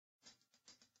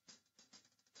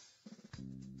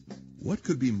What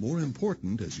could be more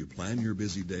important as you plan your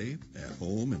busy day, at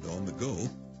home and on the go,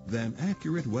 than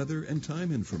accurate weather and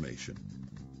time information?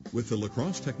 With the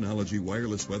Crosse Technology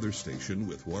wireless weather station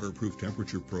with waterproof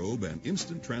temperature probe and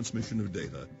instant transmission of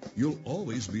data, you'll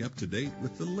always be up to date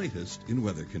with the latest in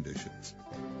weather conditions.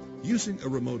 Using a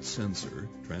remote sensor,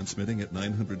 transmitting at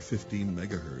 915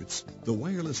 megahertz, the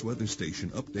wireless weather station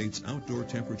updates outdoor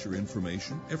temperature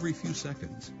information every few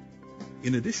seconds.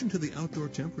 In addition to the outdoor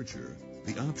temperature,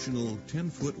 the optional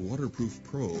 10-foot waterproof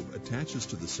probe attaches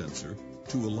to the sensor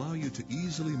to allow you to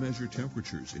easily measure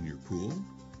temperatures in your pool,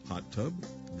 hot tub,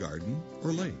 garden,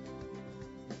 or lake.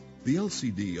 The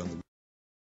LCD on the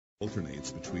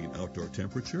alternates between outdoor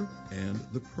temperature and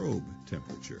the probe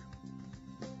temperature.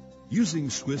 Using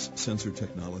Swiss sensor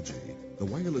technology, the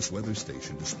wireless weather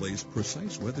station displays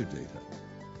precise weather data.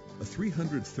 A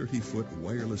 330-foot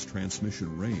wireless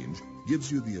transmission range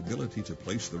gives you the ability to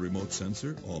place the remote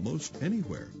sensor almost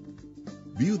anywhere.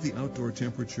 View the outdoor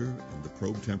temperature and the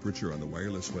probe temperature on the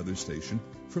wireless weather station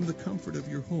from the comfort of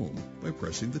your home by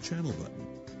pressing the channel button.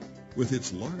 With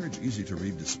its large,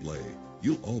 easy-to-read display,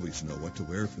 you'll always know what to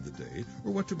wear for the day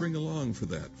or what to bring along for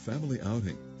that family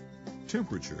outing.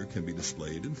 Temperature can be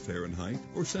displayed in Fahrenheit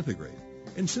or centigrade.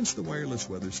 And since the wireless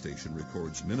weather station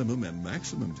records minimum and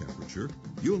maximum temperature,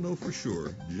 you'll know for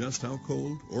sure just how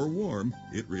cold or warm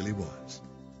it really was.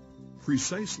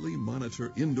 Precisely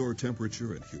monitor indoor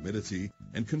temperature and humidity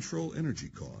and control energy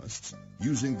costs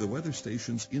using the weather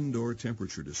station's indoor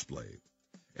temperature display.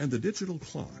 And the digital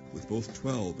clock with both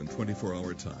 12 and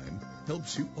 24-hour time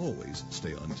helps you always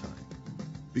stay on time.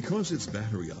 Because it's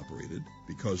battery operated,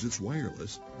 because it's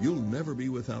wireless, you'll never be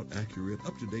without accurate,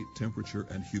 up-to-date temperature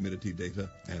and humidity data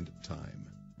and time.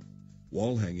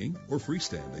 Wall hanging or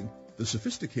freestanding, the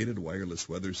sophisticated wireless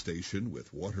weather station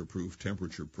with waterproof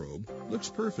temperature probe looks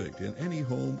perfect in any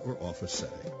home or office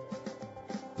setting.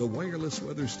 The wireless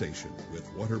weather station with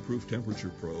waterproof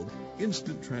temperature probe,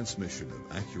 instant transmission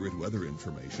of accurate weather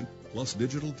information, plus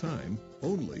digital time,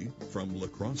 only from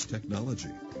Crosse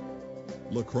Technology.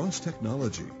 Crosse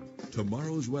Technology,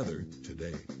 tomorrow's weather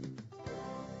today.